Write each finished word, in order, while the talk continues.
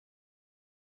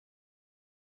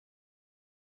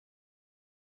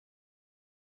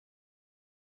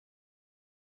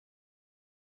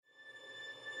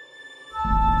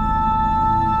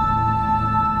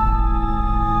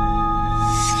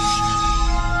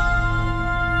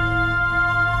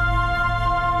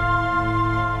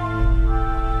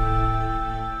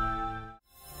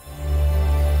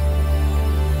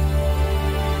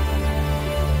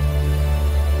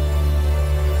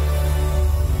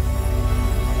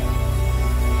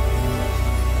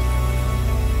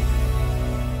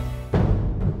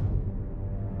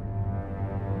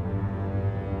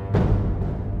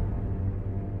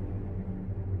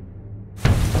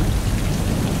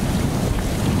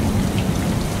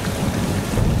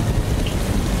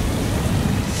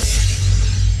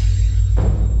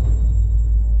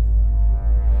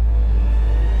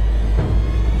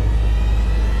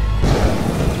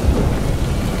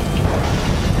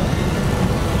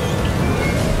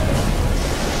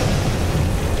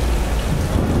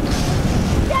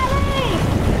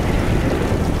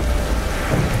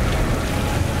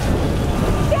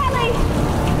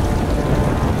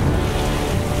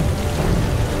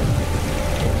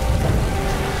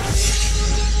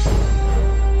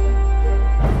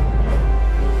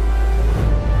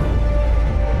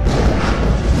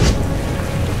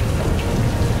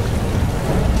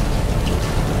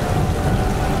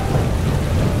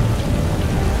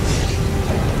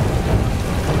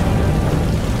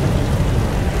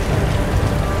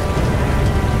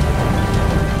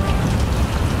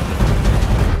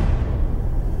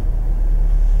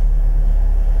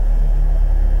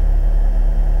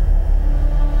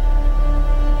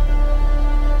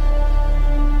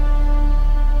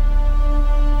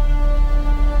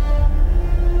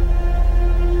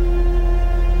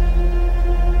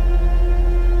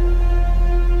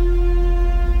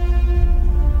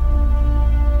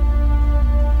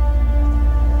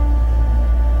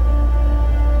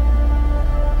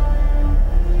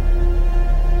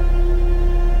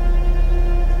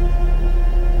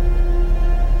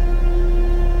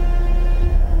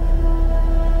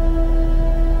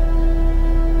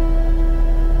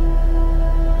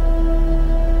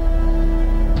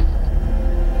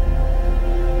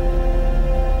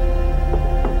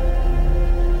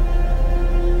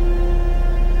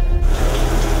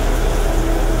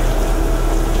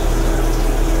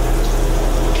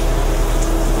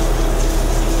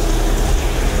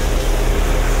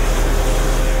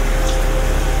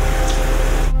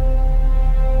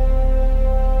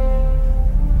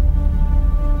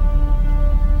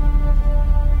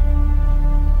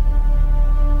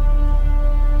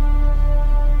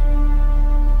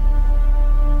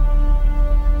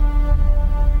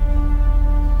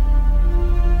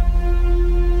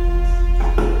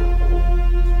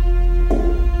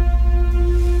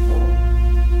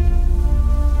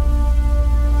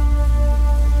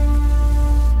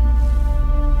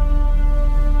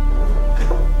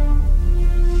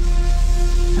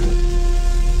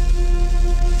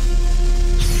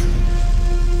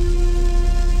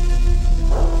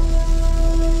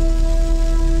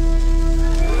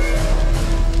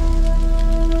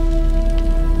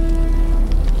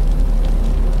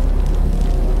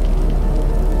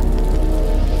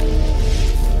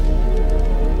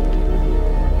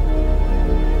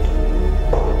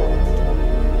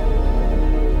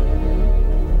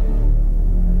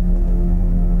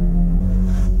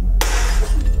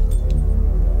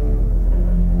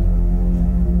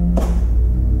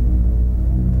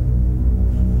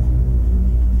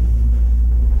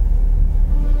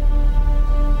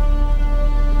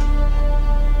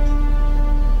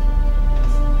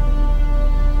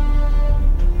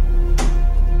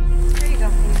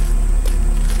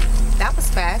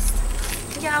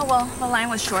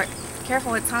was short.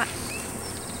 Careful, it's hot.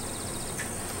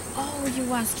 Oh,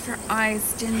 you asked for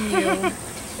eyes, didn't you?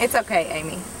 It's okay,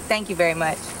 Amy. Thank you very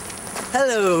much.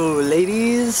 Hello,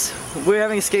 ladies. We're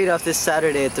having a skate-off this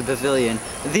Saturday at the Pavilion.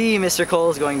 The Mr. Cole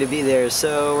is going to be there,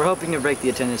 so we're hoping to break the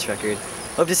attendance record.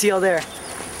 Hope to see y'all there.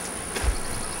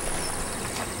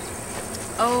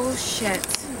 Oh, shit.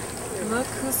 Look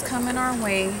who's coming our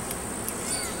way.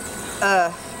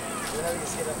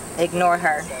 Ignore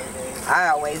her. I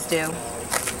always do.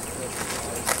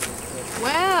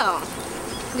 Well,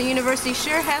 the university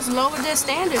sure has lowered their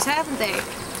standards, haven't they?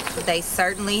 They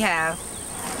certainly have.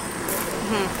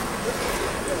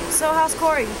 So how's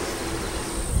Corey?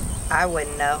 I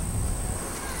wouldn't know.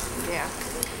 Yeah.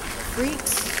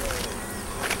 Freaks.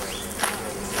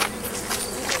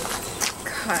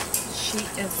 God, she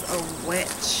is a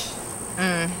witch.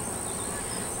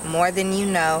 More than you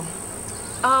know.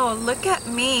 Oh, look at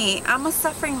me. I'm a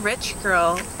suffering rich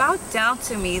girl. Bow down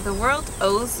to me. The world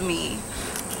owes me.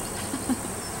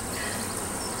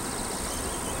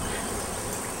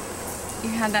 You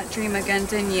had that dream again,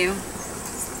 didn't you?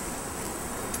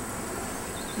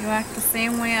 You act the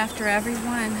same way after every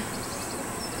one.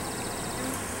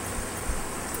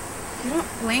 You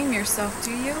don't blame yourself,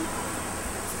 do you?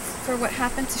 For what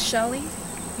happened to Shelley?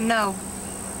 No,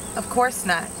 of course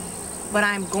not. But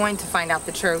I'm going to find out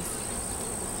the truth.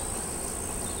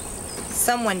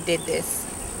 Someone did this.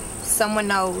 Someone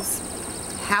knows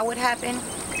how it happened.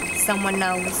 Someone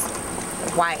knows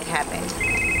why it happened.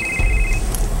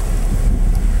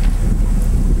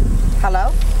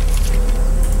 Hello?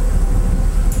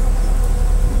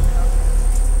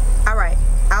 All right,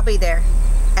 I'll be there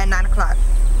at 9 o'clock.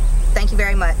 Thank you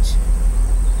very much.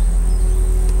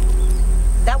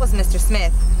 That was Mr.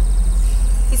 Smith.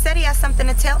 He said he has something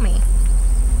to tell me.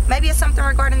 Maybe it's something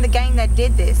regarding the gang that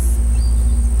did this.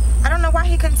 I don't know why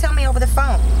he couldn't tell me over the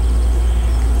phone.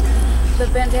 The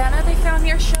bandana they found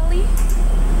near Shelley?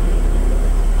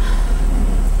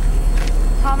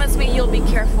 Promise me you'll be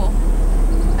careful.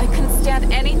 I couldn't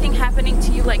stand anything happening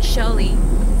to you like Shelley.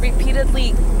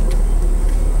 Repeatedly.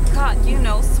 God, you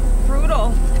know, so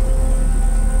brutal.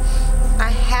 I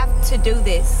have to do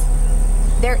this.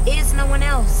 There is no one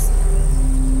else.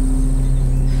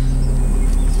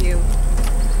 You.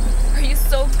 Are you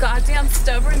so goddamn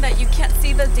stubborn that you can't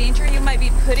see the danger you might be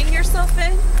putting yourself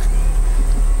in?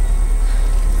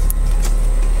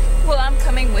 Well, I'm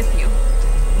coming with you.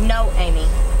 No, Amy.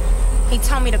 He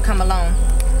told me to come alone.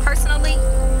 Personally,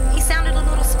 he sounded a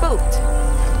little spooked.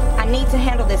 I need to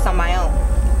handle this on my own.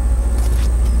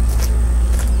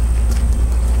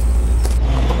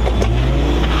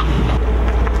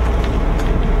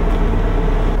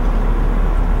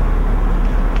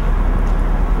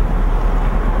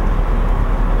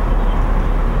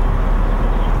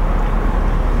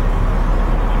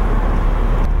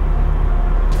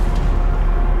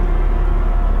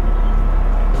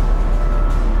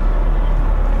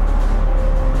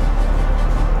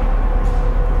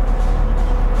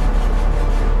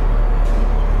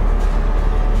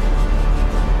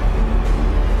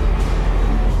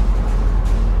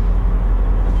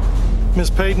 Miss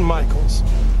Peyton Michaels,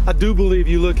 I do believe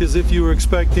you look as if you were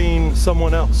expecting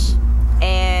someone else.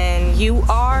 And you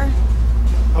are?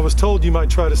 I was told you might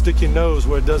try to stick your nose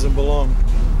where it doesn't belong.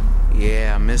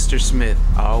 Yeah, Mr. Smith,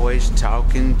 always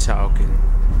talking.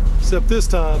 Except this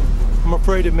time, I'm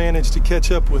afraid it managed to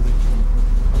catch up with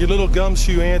it. Your little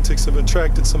gumshoe antics have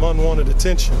attracted some unwanted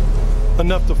attention.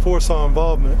 Enough to force our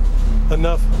involvement.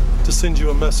 Enough to send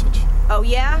you a message. Oh,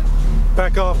 yeah?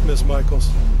 Back off, Miss Michaels.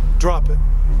 Drop it.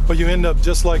 Or you end up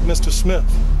just like Mr. Smith.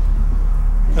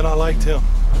 And I liked him.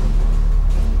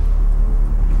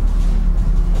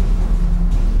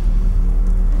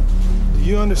 Do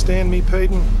you understand me,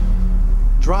 Peyton?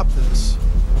 Drop this,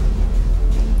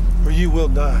 or you will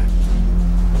die.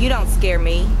 You don't scare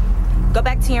me. Go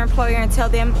back to your employer and tell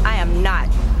them I am not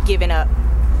giving up.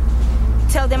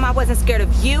 Tell them I wasn't scared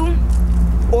of you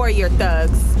or your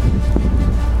thugs.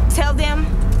 Tell them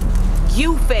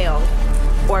you failed.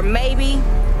 Or maybe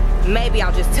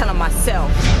I'll just tell them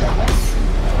myself.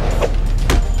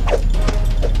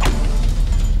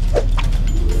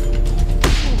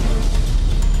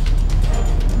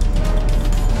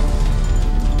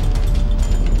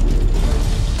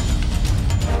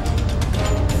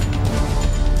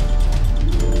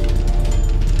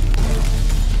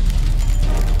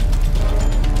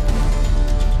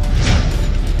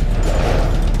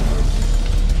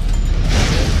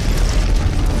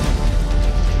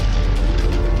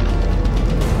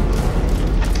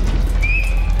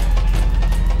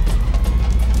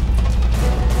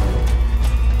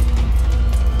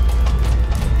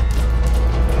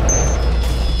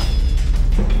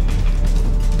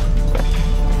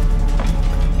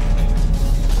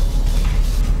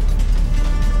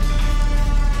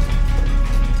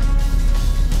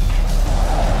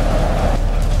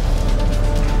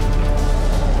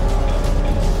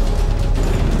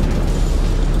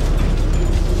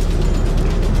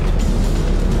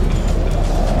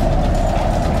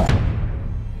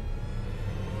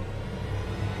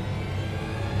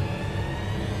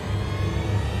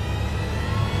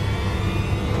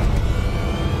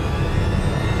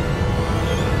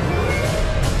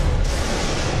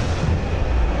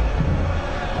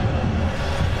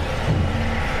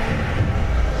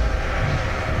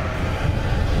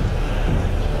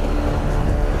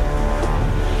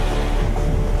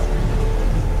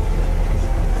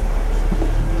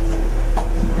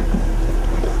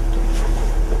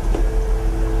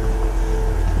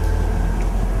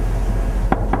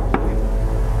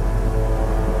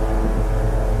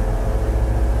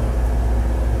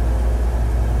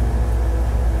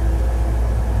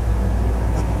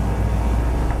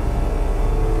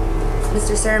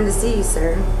 concerned to see you,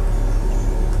 sir.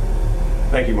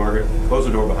 Thank you, Margaret. Close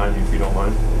the door behind you if you don't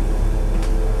mind.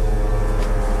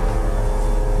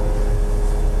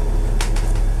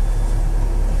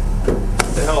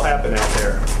 What the hell happened out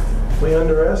there? I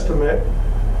underestimated her.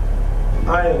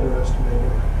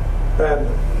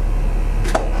 Badly.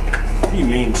 What do you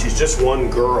mean? She's just one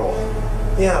girl.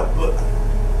 Yeah, but...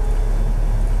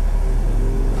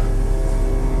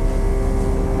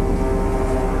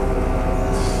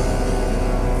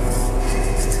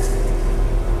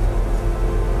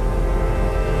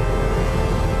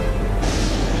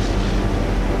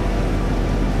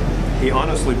 He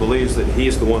honestly believes that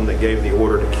he's the one that gave the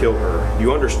order to kill her.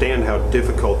 You understand how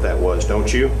difficult that was,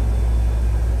 don't you?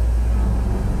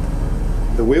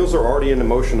 The wheels are already in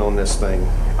motion on this thing.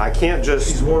 I can't just...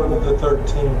 She's one of the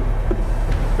 13.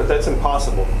 But that's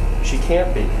impossible. She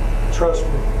can't be. Trust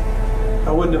me.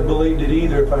 I wouldn't have believed it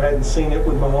either if I hadn't seen it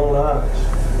with my own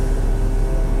eyes.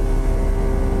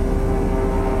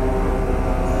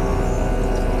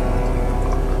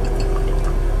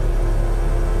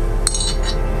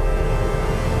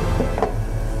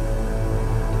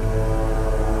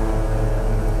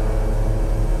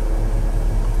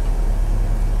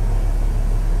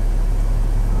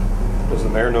 Does the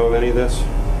mayor know of any of this?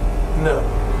 No.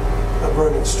 I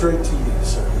bring it straight to you,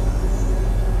 sir.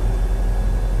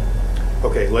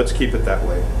 Okay, let's keep it that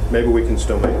way. Maybe we can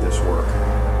still make this work.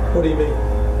 What do you mean?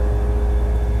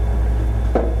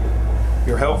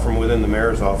 Your help from within the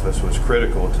mayor's office was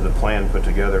critical to the plan put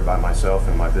together by myself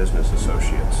and my business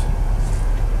associates.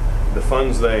 The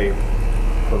funds they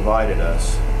provided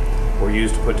us were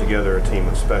used to put together a team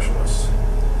of specialists,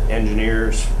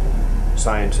 engineers,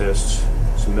 scientists,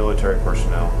 some military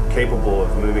personnel, capable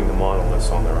of moving the monoliths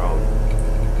on their own.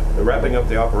 They're wrapping up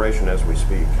the operation as we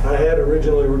speak. I had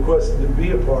originally requested to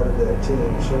be a part of that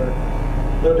team, sir.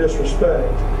 No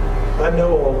disrespect. I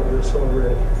know all of this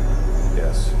already.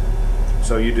 Yes,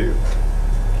 so you do.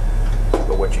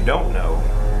 But what you don't know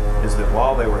is that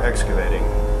while they were excavating,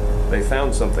 they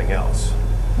found something else.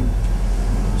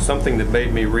 Something that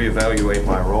made me reevaluate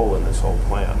my role in this whole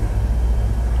plan.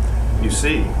 You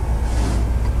see,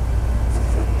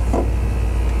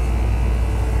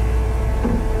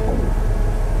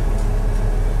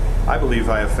 I believe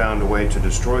I have found a way to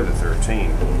destroy the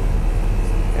 13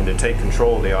 and to take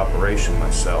control of the operation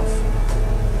myself.